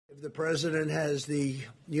If the president has the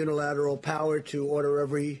unilateral power to order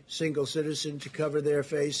every single citizen to cover their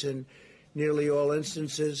face in nearly all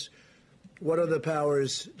instances, what other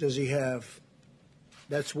powers does he have?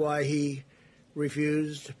 That's why he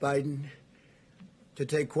refused, Biden, to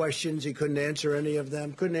take questions. He couldn't answer any of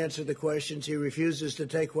them, couldn't answer the questions. He refuses to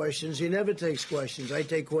take questions. He never takes questions. I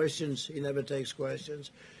take questions. He never takes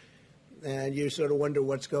questions. And you sort of wonder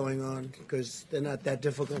what's going on because they're not that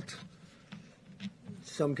difficult.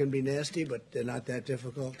 Some can be nasty, but they're not that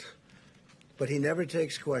difficult. But he never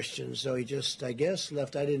takes questions. So he just, I guess,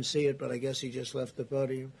 left. I didn't see it, but I guess he just left the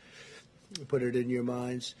podium. Put it in your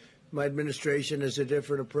minds. My administration has a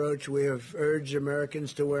different approach. We have urged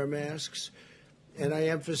Americans to wear masks. And I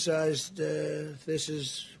emphasized this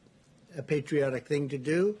is a patriotic thing to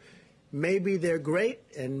do. Maybe they're great,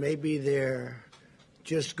 and maybe they're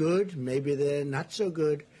just good. Maybe they're not so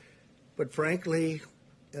good. But frankly,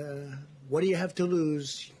 what do you have to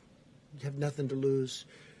lose? You have nothing to lose.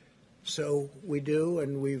 So we do,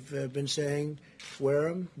 and we've been saying wear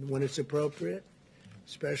them when it's appropriate,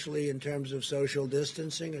 especially in terms of social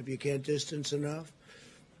distancing, if you can't distance enough.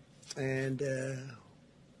 And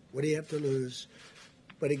what do you have to lose?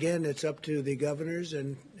 But again, it's up to the governors,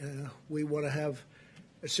 and we want to have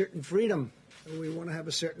a certain freedom. We want to have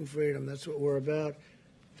a certain freedom. That's what we're about.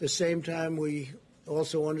 At the same time, we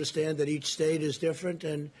also understand that each state is different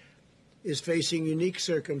and is facing unique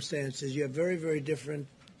circumstances. You have very, very different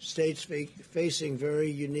states facing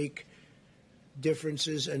very unique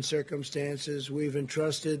differences and circumstances. We've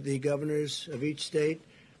entrusted the governors of each state,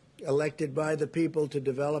 elected by the people, to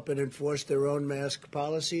develop and enforce their own mask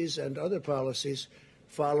policies and other policies,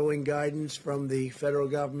 following guidance from the federal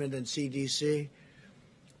government and CDC.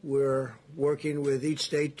 We're working with each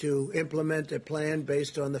state to implement a plan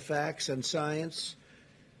based on the facts and science.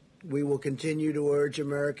 We will continue to urge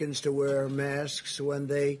Americans to wear masks when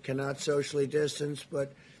they cannot socially distance,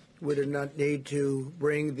 but we do not need to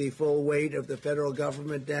bring the full weight of the federal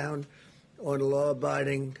government down on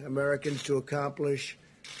law-abiding Americans to accomplish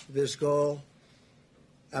this goal.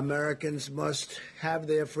 Americans must have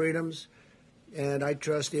their freedoms, and I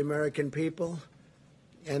trust the American people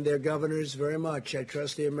and their governors very much. I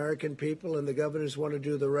trust the American people, and the governors want to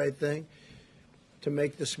do the right thing to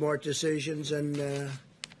make the smart decisions, and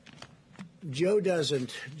Joe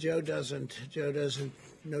doesn't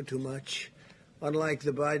know too much. Unlike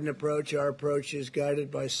the Biden approach, our approach is guided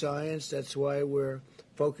by science. That's why we're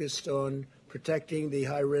focused on protecting the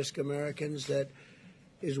high-risk Americans. That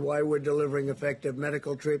is why we're delivering effective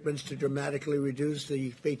medical treatments to dramatically reduce the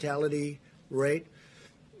fatality rate.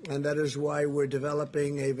 And that is why we're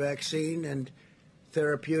developing a vaccine and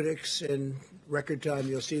therapeutics in record time.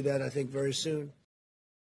 You'll see that, I think, very soon.